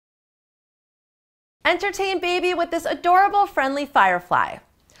Entertain baby with this adorable friendly firefly.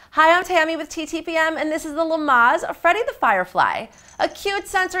 Hi, I'm Tammy with TTPM, and this is the Lamaze Freddie the Firefly, a cute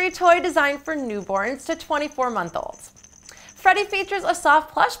sensory toy designed for newborns to 24-month-olds. Freddie features a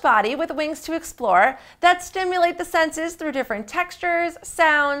soft plush body with wings to explore that stimulate the senses through different textures,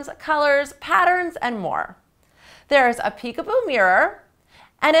 sounds, colors, patterns, and more. There's a peekaboo mirror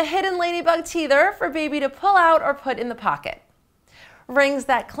and a hidden ladybug teether for baby to pull out or put in the pocket. Rings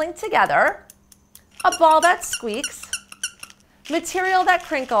that clink together, a ball that squeaks, material that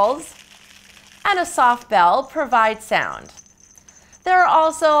crinkles, and a soft bell provide sound. There are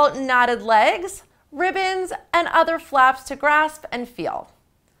also knotted legs, ribbons, and other flaps to grasp and feel.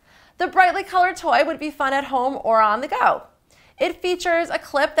 The brightly colored toy would be fun at home or on the go. It features a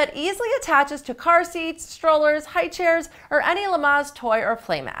clip that easily attaches to car seats, strollers, high chairs, or any Lamaze toy or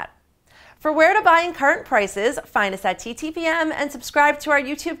playmat. For where to buy and current prices, find us at TTPM and subscribe to our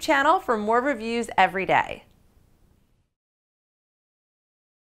YouTube channel for more reviews every day.